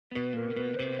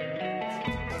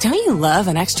Don't you love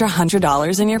an extra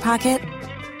 $100 in your pocket?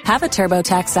 Have a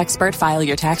TurboTax expert file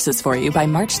your taxes for you by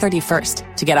March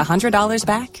 31st to get $100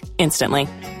 back instantly.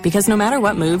 Because no matter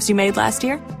what moves you made last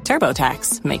year,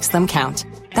 TurboTax makes them count.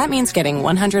 That means getting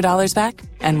 $100 back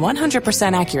and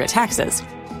 100% accurate taxes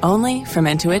only from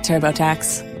Intuit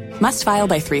TurboTax. Must file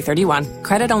by 3/31.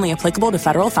 Credit only applicable to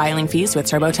federal filing fees with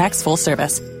TurboTax full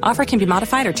service. Offer can be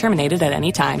modified or terminated at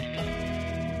any time.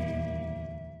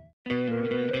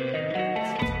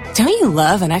 Don't you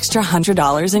love an extra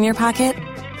 $100 in your pocket?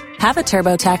 Have a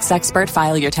TurboTax expert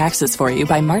file your taxes for you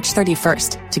by March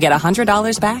 31st to get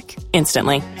 $100 back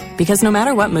instantly. Because no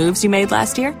matter what moves you made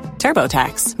last year,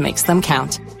 TurboTax makes them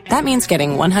count. That means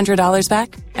getting $100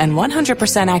 back and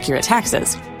 100% accurate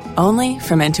taxes only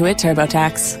from Intuit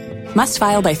TurboTax. Must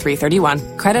file by 3/31.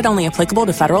 Credit only applicable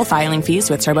to federal filing fees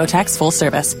with TurboTax full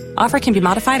service. Offer can be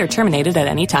modified or terminated at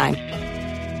any time.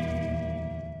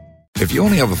 If you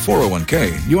only have a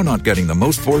 401k, you're not getting the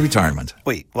most for retirement.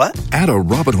 Wait, what? Add a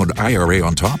Robinhood IRA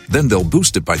on top, then they'll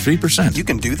boost it by 3%. You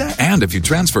can do that? And if you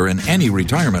transfer in any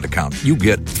retirement account, you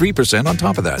get 3% on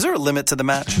top of that. Is there a limit to the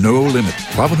match? No limit.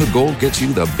 Robinhood Gold gets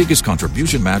you the biggest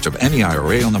contribution match of any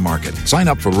IRA on the market. Sign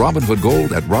up for Robinhood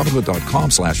Gold at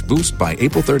Robinhood.com/boost by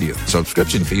April 30th.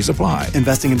 Subscription fees apply.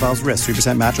 Investing involves risk.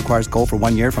 3% match requires gold for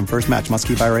 1 year from first match. Must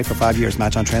keep IRA for 5 years.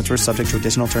 Match on transfers subject to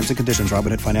additional terms and conditions.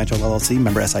 Robinhood Financial LLC,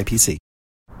 member SIPC.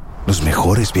 Los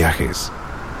mejores viajes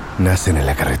nacen en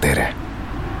la carretera,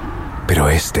 pero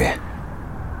este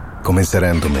comenzará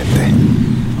en tu mente.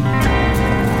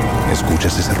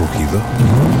 ¿Escuchas ese rugido?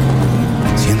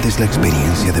 ¿Sientes la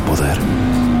experiencia de poder?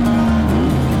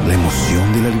 ¿La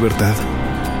emoción de la libertad?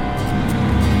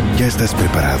 Ya estás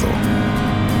preparado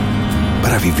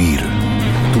para vivir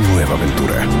tu nueva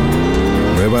aventura.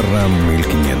 Nueva Ram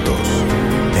 1500,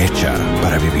 hecha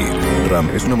para vivir.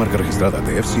 Ram es una marca registrada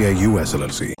de FCA US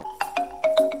LLC.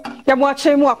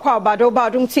 Yamwache mu akwa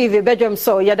badum TV bedroom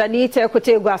so yadanite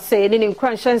ekote gwase ni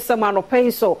nkwanshan sama no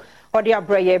penso odi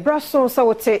abreye braso so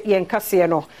wote yen kase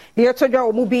no de etodwa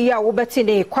omubi ya wobeti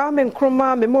ne Kwame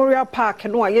Nkrumah Memorial Park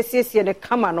no ayesiesie ne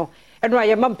kama no eno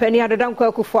aye mampani adedan kwa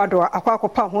akufo ado akwa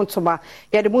akopa hontoma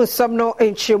yade mu nsam no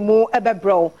enchemu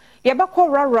ebebro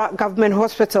yebakọ rara government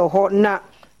hospital ho na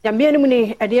yamie mu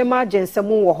ni edema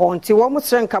agensemu wo ho nti wo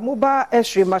musrenka muba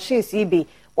x-ray machines ibi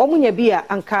Omunya bia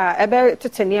anka ebe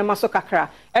tetenia maso kakra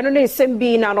eno ne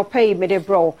sembi na no pay me de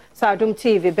bro sa Adum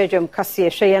TV bedroom kase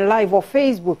hwe live on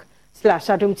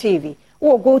Facebook/Adum TV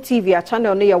or Go TV a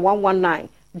channel near 119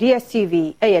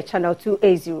 DSTV channel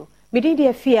 280 midi de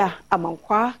afia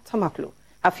amankwa tamaklo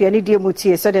afia ni de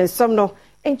mutie so den som no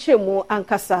enchemu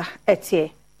ankasa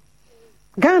etie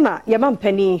Ghana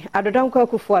yamampani adodankwa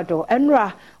kufuado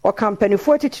enra o company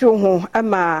 43 ho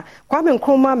ama Kwame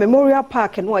Nkrumah Memorial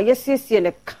Park no ayesiesie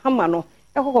ne kama no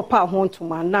ekokopa ho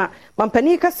ntoma na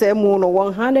mampani kasa mu no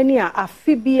won hanani a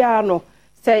afibia no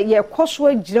se ye koso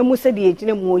agiramu se de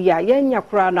agiramu ya yenya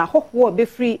kura na hoho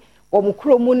obefri wo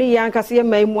mukromu ne yankase ye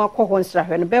maimu akọ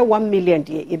nsrahwe no be 1 million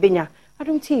de ebenya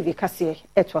Adum TV kase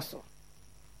etwoso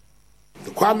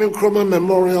The Kwame Nkrumah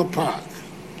Memorial Park,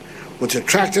 which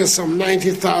attracted some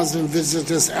 90,000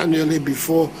 visitors annually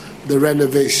before the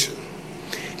renovation,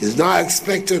 is now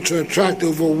expected to attract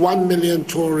over 1 million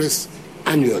tourists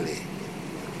annually.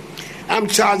 I'm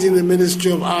charging the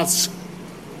Ministry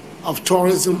of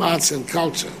Tourism, Arts and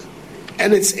Culture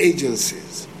and its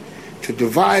agencies to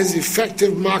devise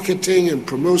effective marketing and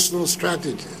promotional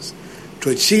strategies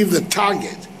to achieve the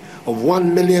target of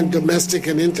 1 million domestic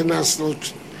and international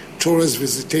tourist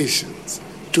visitations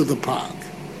to the park.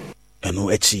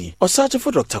 Eno echi osaje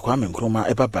for Dr. Kwame Nkrumah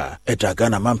ebaba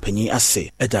edagana mampanyi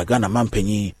ase edagana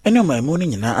mampanyi eno maimu ni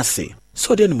nyina ase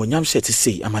so de no nyam sheti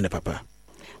sei amane papa.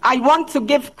 I want to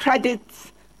give credit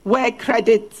where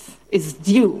credit is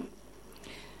due.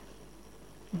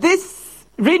 This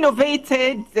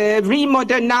renovated,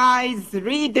 remodernized,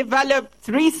 redeveloped,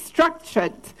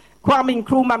 restructured Kwame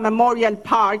Nkrumah Memorial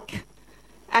Park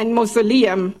and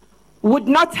Mausoleum would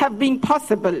not have been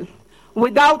possible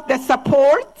without the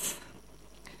support,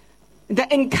 the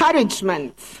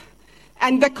encouragement,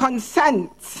 and the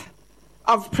consent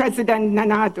of President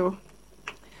Nana Addo.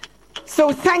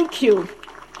 So thank you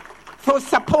for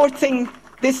supporting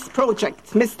this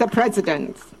project, Mr.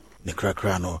 President.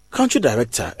 Nekrakrano, Country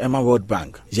Director, Emma World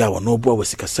Bank, Yawa Nobo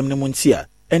Wasikasem Muntia,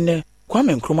 and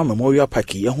Kwame Nkrumah Memorial Park,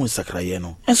 Yahun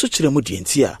Sakrayeno, and so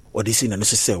Chilemudientia, or this in a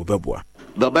necessary Bebwa.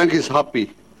 The bank is happy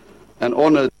and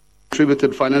honored,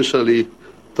 contributed financially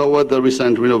toward the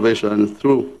recent renovation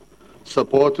through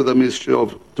support to the Ministry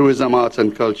of Tourism, Arts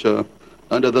and Culture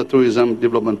under the Tourism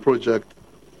Development Project,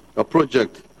 a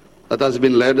project that has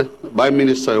been led by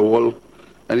Minister Wall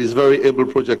and his very able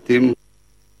project team.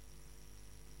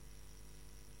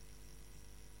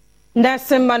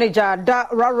 Nursing manager da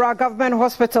Rara Government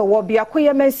Hospital will be a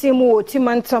queer messimu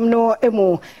timantam no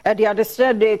emu at the other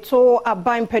side to a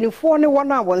bine penny for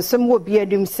 1 hour some will be a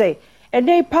dim say. And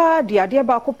they pa the idea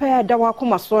back pair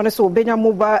dawakuma sonas or benya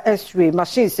mobile x-ray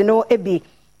machines no ebi.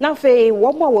 Now fe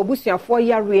 1 more busia 4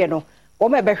 year reno.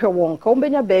 Wome behwe won ka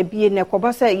ombenya baby ne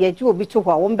kobasa yeji obi to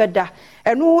hwa wombeda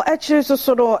eno actually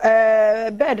so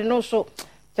bed no so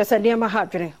just near my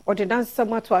hadwene or the dance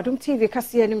somewhat to Adum TV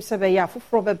kase anim sebe ya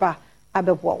foforo beba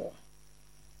abebo.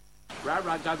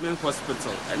 Rara Government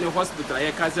Hospital, any hospital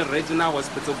I can say regional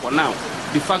hospital for now,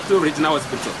 de facto regional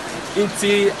hospital.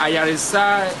 Inti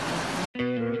ayaresa.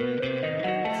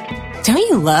 Don't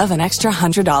you love an extra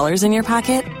 $100 in your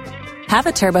pocket? Have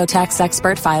a TurboTax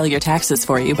expert file your taxes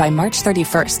for you by March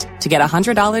 31st to get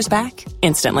 $100 back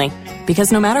instantly.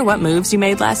 Because no matter what moves you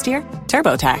made last year,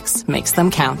 TurboTax makes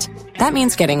them count. That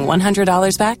means getting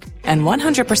 $100 back and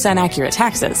 100% accurate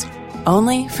taxes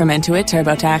only from Intuit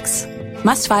TurboTax.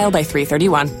 Must file by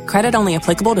 3/31. Credit only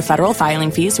applicable to federal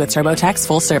filing fees with TurboTax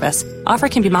full service. Offer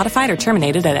can be modified or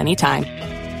terminated at any time.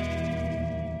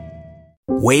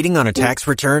 Waiting on a tax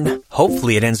return?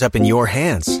 Hopefully it ends up in your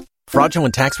hands.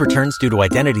 Fraudulent tax returns due to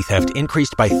identity theft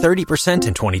increased by 30%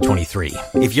 in 2023.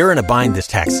 If you're in a bind this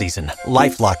tax season,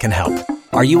 LifeLock can help.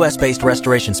 Our U.S.-based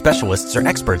restoration specialists are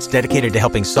experts dedicated to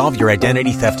helping solve your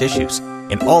identity theft issues.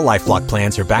 And all LifeLock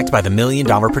plans are backed by the $1 Million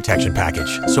Protection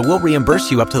Package. So we'll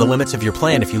reimburse you up to the limits of your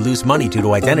plan if you lose money due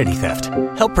to identity theft.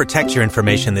 Help protect your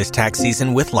information this tax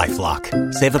season with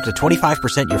LifeLock. Save up to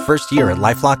 25% your first year at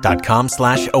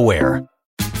LifeLock.com/aware.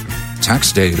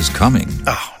 Tax day is coming.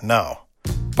 Oh, no.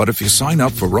 But if you sign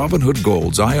up for Robinhood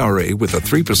Gold's IRA with a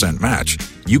 3% match,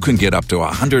 you can get up to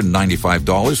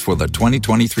 $195 for the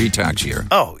 2023 tax year.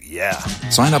 Oh, yeah.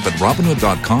 Sign up at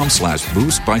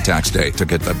Robinhood.com/boost by tax day to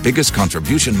get the biggest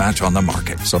contribution match on the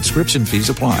market. Subscription fees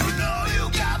apply.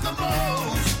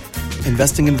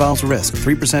 Investing involves risk.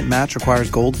 3% match requires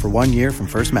gold for 1 year from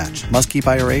first match. Must keep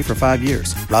IRA for 5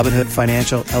 years. Robinhood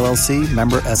Financial, LLC,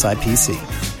 member SIPC.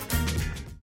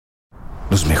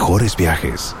 Los mejores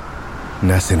viajes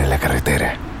nacen en la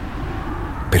carretera,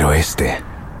 pero este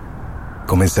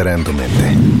comenzará en tu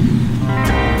mente.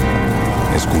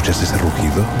 ¿Escuchas ese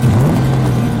rugido?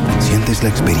 ¿Sientes la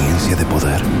experiencia de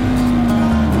poder?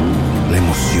 ¿La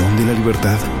emoción de la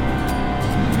libertad?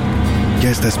 Ya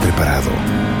estás preparado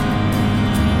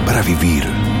para vivir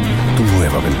tu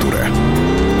nueva aventura.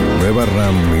 Nueva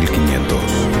Ram 1500.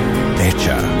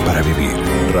 Hecha para vivir.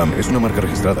 Ram es una marca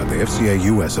registrada de FCI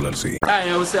US LLC.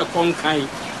 I was a conkai.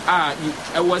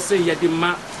 I was a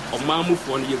yadima or mamu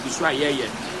for the Yusra.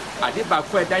 I did back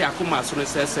where Diakuma soon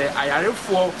says, I are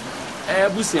for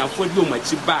Bussian for you, my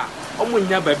chiba. Omu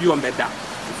never be on better.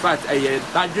 In fact,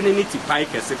 I didn't need to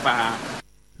pike as if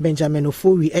Benjamin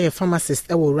Ofori, a pharmacist,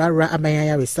 ewo Rara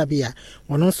Abayaya Resabia,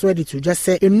 one also ready to just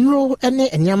say, enroll any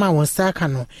Enyama one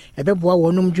Sakano, a beboa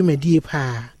wonum jumedi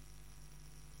pa.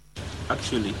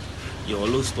 Actually, you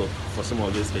always stop for some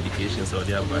of these medications or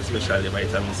the other, especially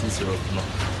vitamin C syrup. No,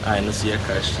 I know see a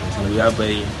cash. We are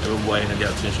buying every boy and the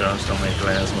insurance from my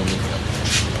clients.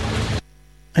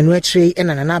 And we're tree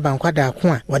and an abanquada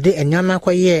qua, what they Enyama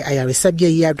quaye, I resabia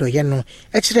yado yano,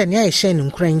 actually near a shane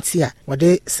in Crantia, what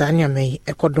they Sanya may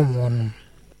a codom one.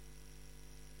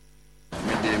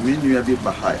 The menu a bit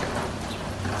behind.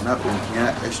 Now,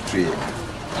 here a straight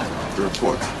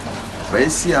report.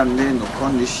 Raisi and no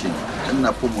condition and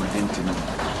na pomo dentino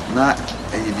na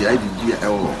ebi idea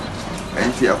ewo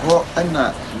enti eho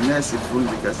na nurse full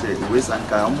because we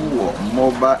sanka mo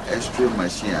mobile x-ray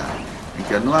machine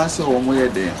nke no ase wo mo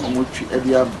yede omo twi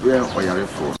ebia brain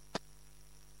oyarefo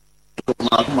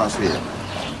ma kuma so ye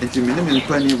enti me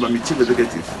pani ba mi chief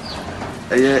executive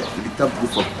eye little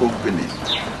group of company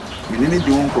me di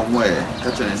won komo e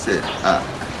ka tell say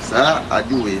sa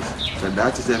adiwe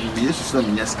that is a yesu so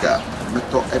minyaska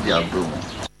meto e dia bro.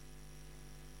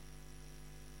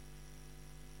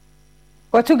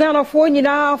 Watugana fo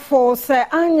nyina fo se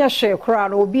anya hwe kra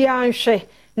no obi anhwe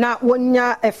na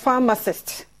wonya a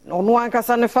pharmacist no no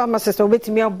ankasa ne pharmacist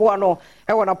obetimi aboa no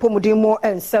e wona pomudin mo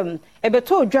ensem e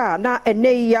beto dwa na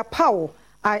eneya pow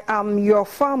I am your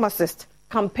pharmacist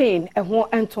campaign e ho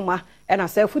entoma e na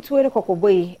se futuwe ne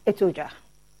kokoboi etodwa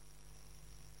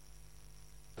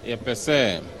ye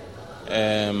pese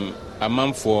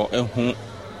amanfo ehu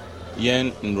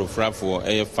yen nrofrafo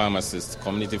a pharmacist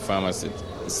community pharmacist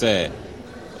say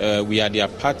we are their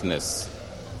partners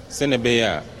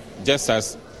senebeya just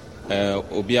as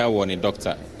obia won a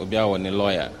doctor obia won a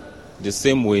lawyer the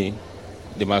same way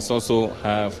they must also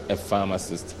have a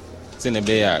pharmacist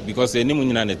because we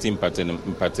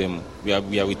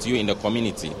are with you in the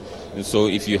community. And so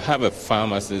if you have a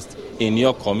pharmacist in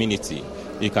your community,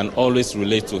 you can always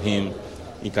relate to him.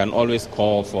 You can always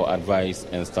call for advice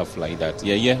and stuff like that.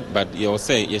 But you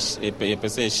say,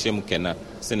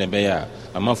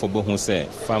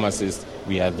 pharmacists,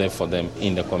 we are there for them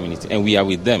in the community, and we are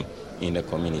with them in the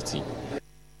community.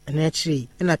 And actually,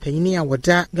 in a penny, our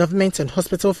Government and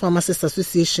Hospital Pharmacists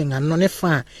Association and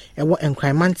non-fa and what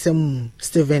encrimantum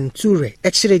Stephen Ture,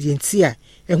 actually, the entire.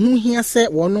 And who here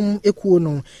said one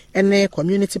equal and a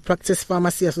Community Practice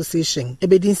Pharmacy Association,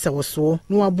 Ebedin Sawaso,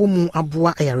 no abumu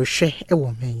abua ayarishe a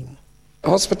woman.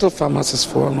 Hospital pharmacists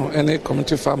for no any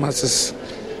community pharmacists,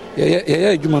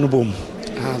 human boom.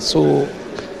 So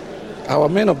our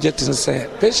main objective is say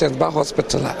patients by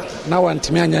hospital now and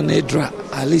Timianya Nedra,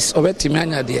 at least over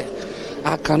Timianya there,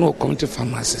 I cannot community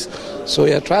pharmacists. So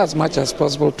we try as much as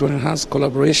possible to enhance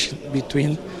collaboration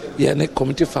between the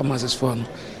community pharmacists for no.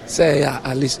 Say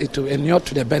at least it will inure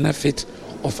to the benefit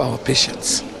of our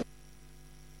patients.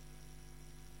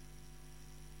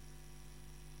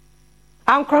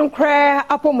 Ankrankre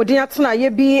apomodin atena ye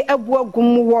bi ebu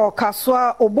agum wo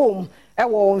Kasoa Obom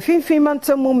ewo mfimfin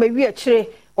mantamu mewi akire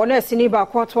ona asini ba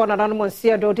kwato na nanom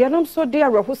nsia do de nam so de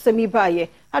arehosami baaye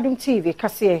Adum TV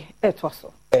kase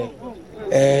etwaso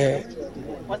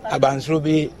abansro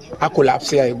bi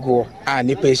akolapse ego a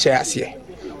ni pe share ase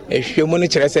ehwemu no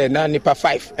kire se na nipa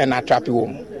 5 and atrap wo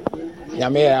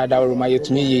nyame ya dawruma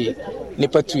yetumi yi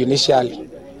nipa 2 initially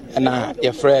na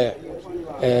ye frɛ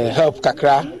help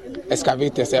kakra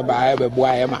excavators e ba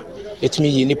beboa e ma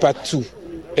etumi yi nipa 2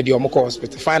 e de omko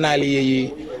hospital finally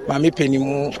yi mami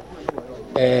penimu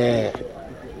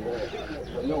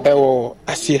ewo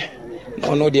ase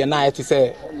no de na eti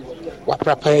se wa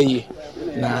prepare yi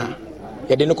na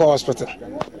ye de no hospital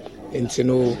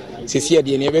entino sisi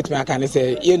de ne betumi aka ne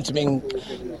se yentumi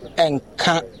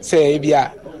enka se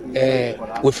bia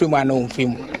we free man no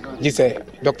film gise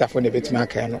doctor for ne betumi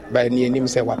aka no ba ne enim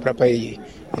se wa prepare yi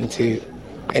enti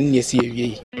enye si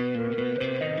ewie.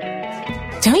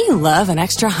 Don't you love an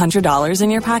extra $100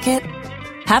 in your pocket?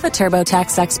 Have a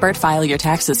TurboTax expert file your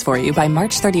taxes for you by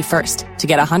March 31st to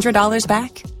get $100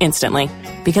 back instantly.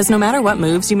 Because no matter what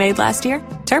moves you made last year,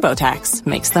 TurboTax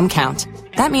makes them count.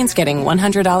 That means getting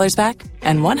 $100 back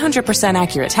and 100%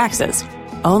 accurate taxes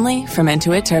only from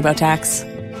Intuit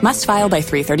TurboTax. Must file by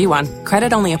 3/31.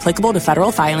 Credit only applicable to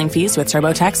federal filing fees with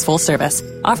TurboTax full service.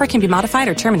 Offer can be modified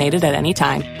or terminated at any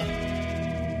time.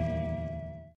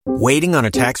 Waiting on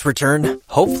a tax return?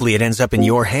 Hopefully it ends up in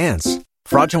your hands.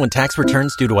 Fraudulent tax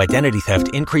returns due to identity theft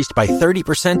increased by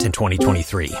 30% in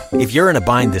 2023. If you're in a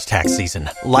bind this tax season,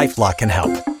 LifeLock can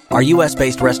help. Our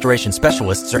U.S.-based restoration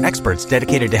specialists are experts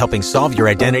dedicated to helping solve your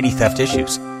identity theft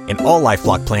issues. And all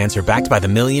LifeLock plans are backed by the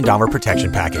 $1 Million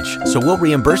Protection Package. So we'll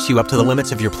reimburse you up to the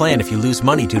limits of your plan if you lose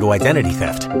money due to identity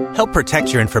theft. Help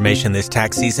protect your information this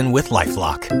tax season with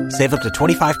LifeLock. Save up to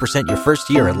 25% your first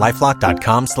year at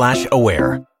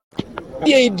LifeLock.com/aware.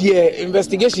 The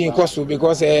investigation cost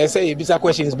because say bisa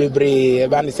questions bebre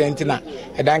about the sentina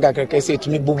edanga keke say to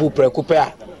me bubu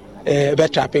prekupa be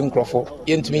trapping crofo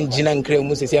yentumi ngina nkre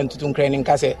mu sese antutu nkre ne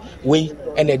nka say we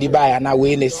ene di baya na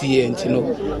we na see entino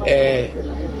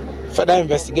further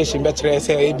investigation be kire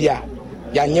say e bia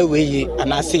ya nya we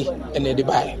anase ene di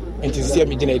baya enti sese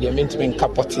mi gina dia mentumi nka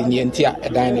poti ne entia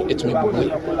edan ne etumi bubu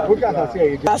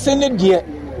asene die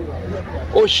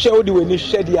o show the way ni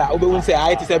shedi a obewun say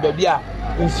I say baby a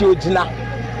nsi ogina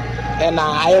and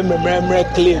I am remember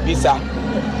clear visa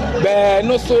be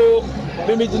no so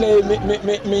me gina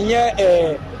me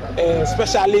a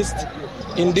specialist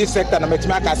in this sector na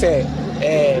metima ka say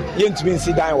yentumi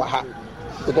nsi dan wa ha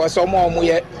because some more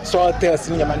ye so tell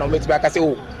senior man metima ka say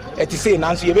o eti say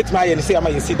nanso ye betima ye ne say ama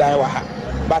ye si dan wa ha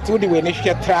but wo the way ni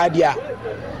hwe tradia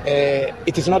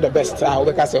it is not the best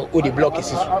because the block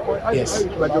is yes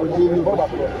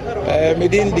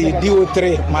within the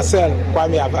DO3 Marcel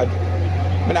Kwame Abadu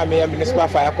I am municipal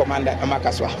fire commander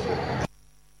Amakaswa.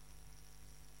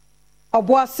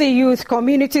 Obuasi Youth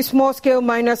Community Small Scale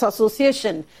Miners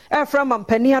Association from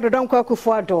Ampania Donkwa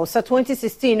Kufuado sa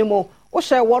 2016 mo o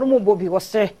share warumo bobi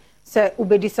wose se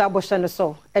ubedisa aboshane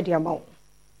so ediamao.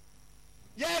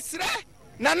 Yes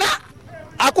nana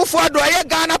Akufuado aye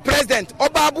Ghana president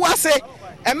Oba Abuase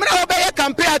emra obeye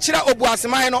campaign akira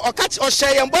Obuaseman no okachi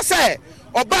ohye yembo se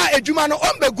Oba edwuma no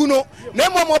ombegu no na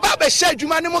emo oba be hye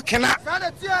edwuma ne mo kena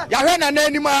ya hwe na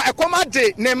nanim a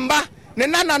ekomade ne mba ne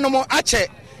nananom ache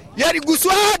yeri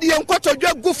gusu ade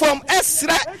yenkotodwa gufom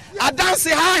esre adanse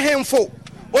ha hemfo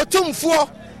otumfo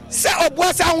se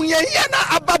Obuase ahunye na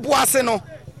ababuase no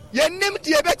yenim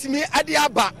de betimi ade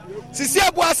aba sisi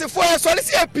abuasefo e sori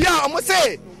si epia omo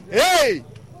say hey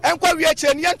enkwa wi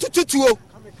ache ne ntututuo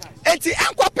enti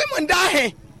enkwa pem nda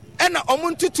he ena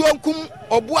omo ntutuo nkum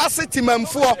obuase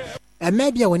timamfo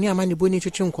ema bia woni amane boni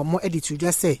twetwe nkomo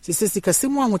editudwa say sisi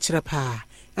sikasemu ahokyere pa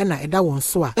ena eda won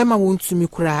so a ema won tumi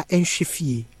kura enhwe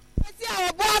fie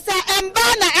obuasa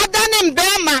embana adane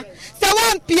mbema se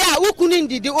won pia ukunu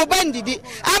ndidi obandidi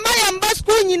amaya mba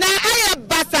school nyina aya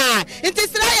basa nti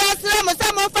sira ya sira mo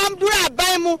sa mo fam dura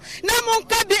aban mu na mo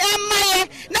nka bi emaye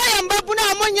na ya mba bu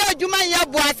na mo nya adwuma ya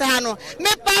buasa ha no me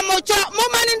pa mo cho mo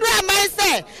mani dura aban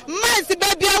se man si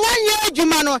ba bia won ya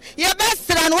adwuma no ye be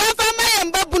sira no won fa ma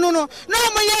mba bu no no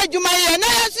mo ya adwuma ye na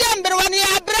ya so ya mbere won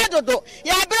ya abre dodo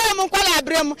ya abre mo kwala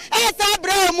abre mu sa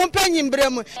abre mo panyi mbre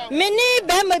mu meni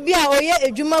ba ma bi a oye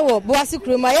adwuma wo boase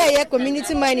kroma ye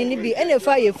community mine ni bi ene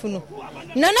fa ye funu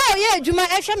na oye adwuma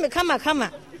ehwe me kama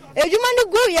adwuma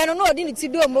ni go ye no odi ni ti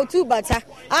do motu bata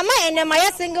ama ene ma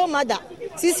ye single mother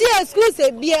sisi e school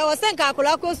se bi e o senka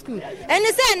akola ko school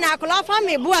ene se na akola fa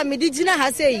me bo a me di gina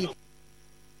ha se yi.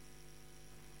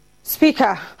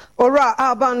 Speaker Ora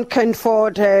Alban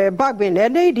Kenford Bagbin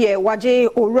Enedia Waje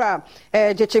Ora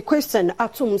Jeche question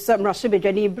atum samra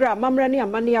shebedwani bra mamra ni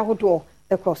amane ahodo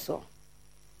ekoso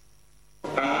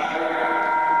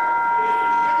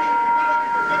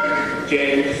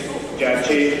James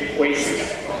Jache question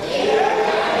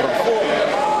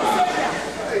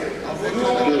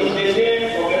in the name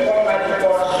of the Almighty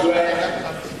God swear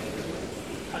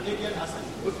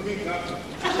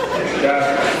that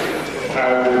I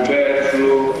will bear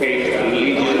true faith and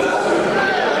allegiance.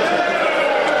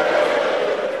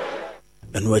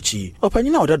 Enwachi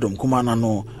opanyina odadom kumana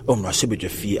no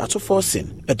omrashebedwafi atofo sen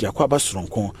ede akwaba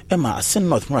soronko ema asen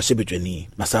north mrashebedwani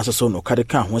na saso so no kade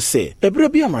kan ho se ebre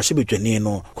bia mrashebedwani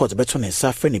no court beto ne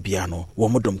sa fre ne bia no wo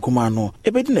modom kuma no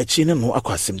ebedi na chi ne no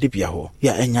akwasem de bia ho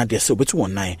ya enya de se obetu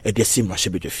wonnan ede si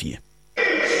mrashebedwafi.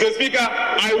 Mr. Speaker,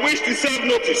 I wish to serve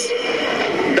notice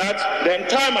that the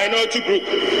entire minority group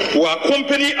will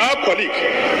accompany our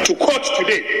colleague to court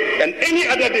today and any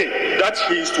other day that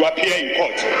he is to appear in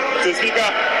court. Mr.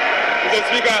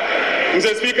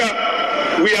 Speaker,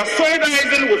 we are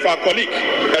solidarizing with our colleague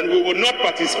and we will not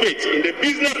participate in the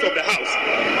business of the House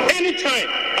anytime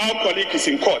our colleague is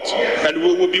in court, and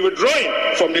we will be withdrawing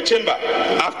from the chamber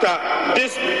after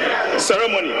this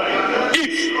ceremony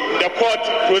if the court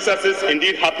processes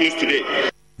indeed happens today.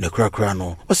 Nekrakra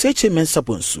no oseche mensa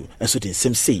bonsu enso den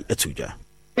sem sei atudwa.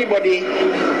 Anybody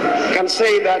can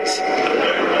say that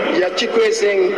Yachikwe saying